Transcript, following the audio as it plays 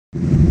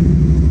Shoyu.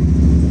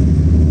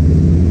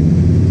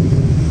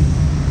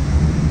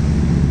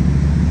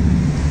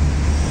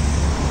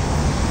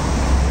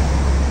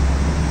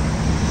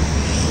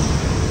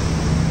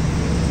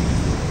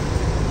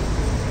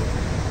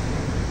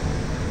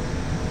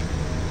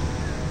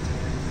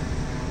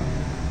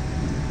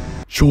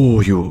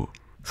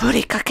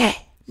 Furikake.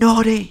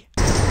 Nori.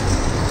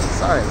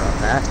 Sorry about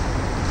that.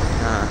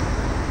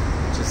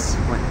 Just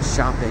went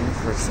shopping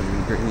for some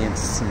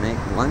ingredients to make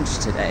lunch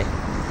today.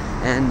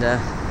 And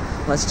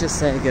let's just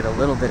say I get a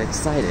little bit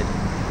excited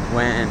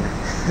when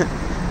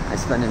I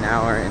spend an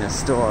hour in a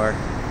store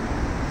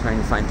trying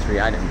to find 3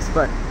 items.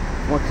 But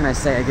what can I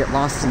say? I get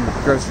lost in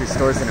grocery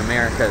stores in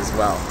America as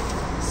well.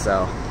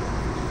 So...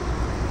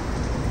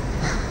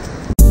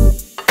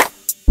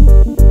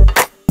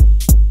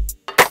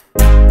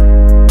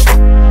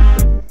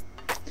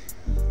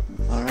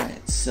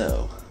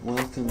 So,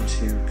 welcome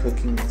to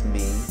Cooking with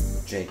me,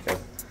 Jacob.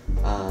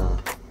 I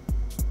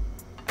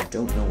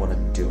don't know what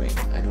I'm doing.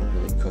 I don't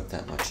really cook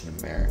that much in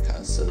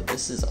America, so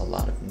this is a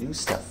lot of new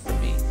stuff for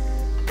me,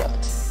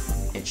 but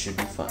it should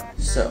be fun.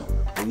 So,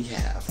 we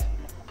have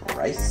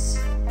rice,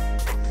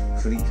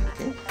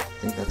 furikake, I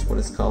think that's what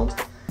it's called.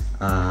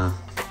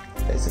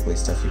 Basically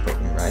stuff you put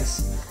in your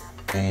rice,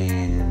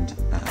 and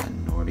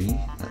nori,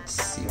 that's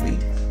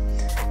seaweed.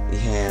 We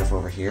have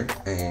over here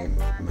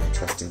my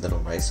trusty little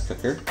rice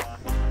cooker,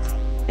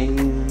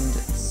 and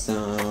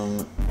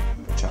some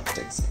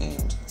chopsticks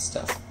and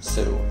stuff.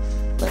 So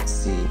let's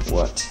see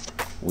what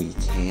we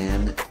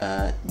can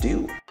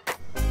do.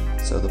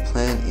 So the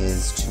plan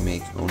is to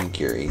make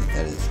onigiri,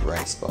 that is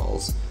rice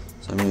balls.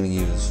 So I'm going to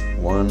use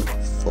 1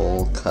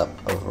 full cup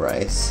of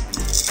rice.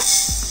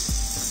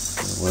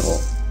 It's a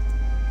little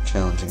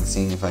challenging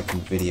seeing if I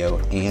can video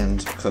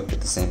and cook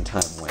at the same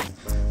time when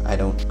I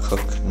don't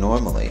cook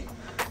normally.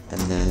 And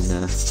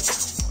then,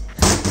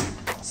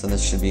 so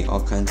this should be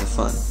all kinds of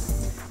fun.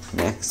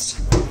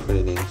 Next, put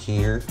it in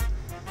here,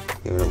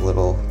 give it a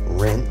little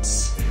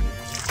rinse.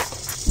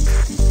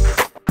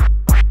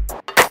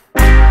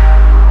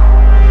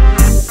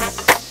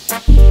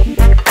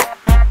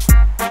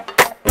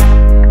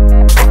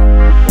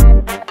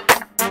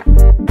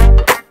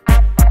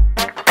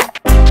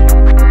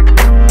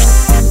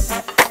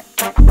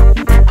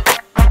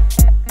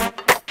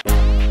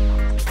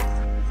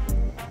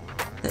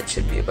 That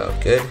should be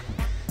about good.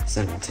 So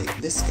then we'll take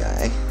this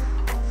guy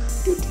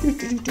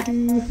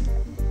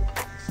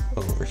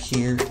over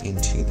here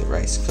into the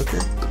rice cooker.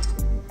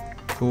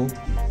 Cool.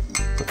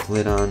 Put the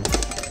lid on.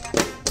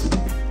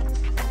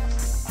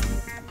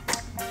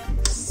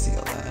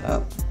 Seal that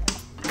up.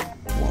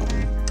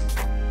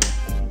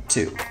 1,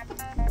 2.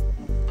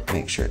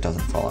 Make sure it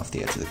doesn't fall off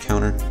the edge of the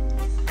counter.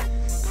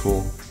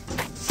 Cool.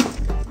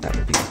 That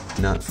would be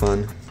not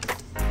fun.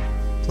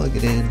 Plug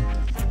it in.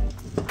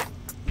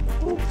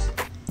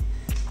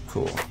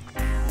 Cool.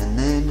 And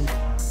then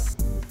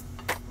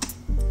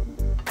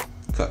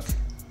cook.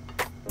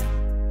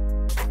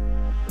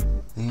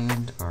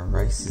 And our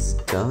rice is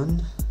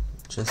done.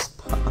 Just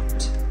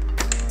popped.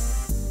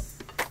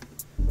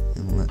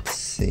 And let's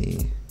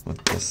see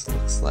what this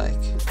looks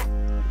like.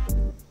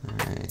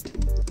 Alright.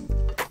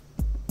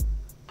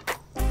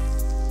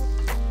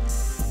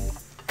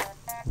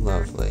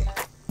 Lovely.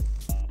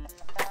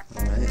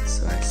 Alright,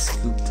 so I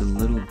scooped a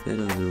little bit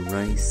of the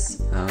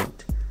rice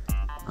out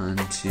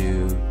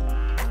onto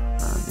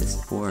this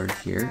board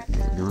here,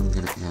 and now I'm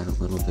going to add a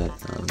little bit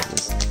of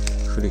this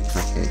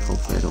furikake.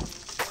 Hopefully I don't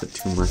put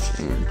too much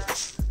in,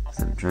 because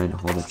I'm trying to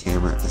hold the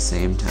camera at the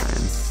same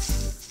time.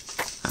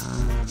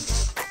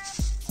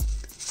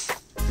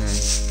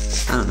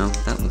 Okay, I don't know,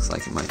 that looks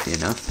like it might be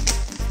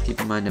enough.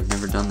 Keep in mind I've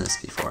never done this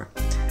before,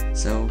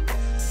 so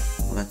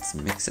let's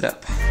mix it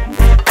up.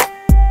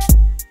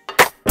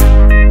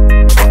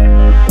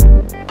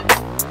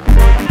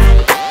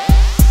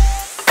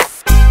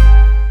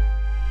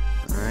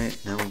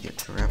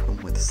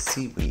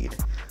 Seaweed.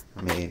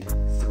 I made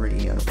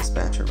 3 out of this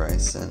batch of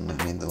rice, and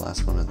I made the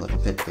last one a little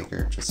bit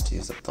bigger just to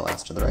use up the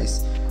last of the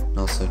rice, and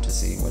also to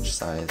see which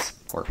size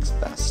works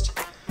best.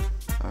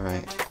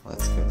 Alright,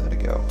 let's give that a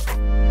go.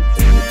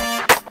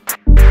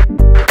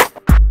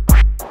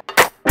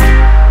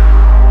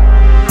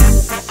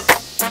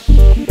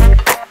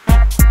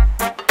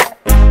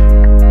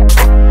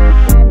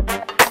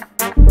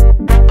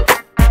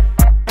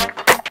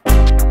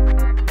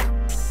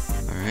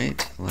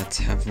 Alright, let's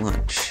have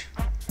lunch.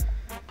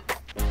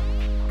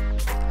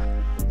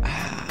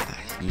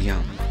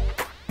 Yum.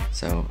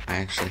 So I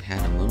actually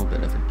had a little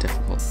bit of a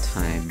difficult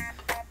time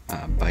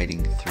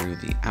biting through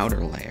the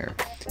outer layer,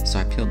 so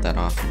I peeled that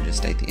off and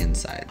just ate the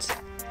insides.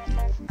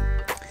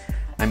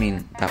 I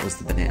mean, that was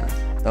the banana.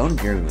 The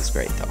onigiri was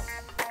great though.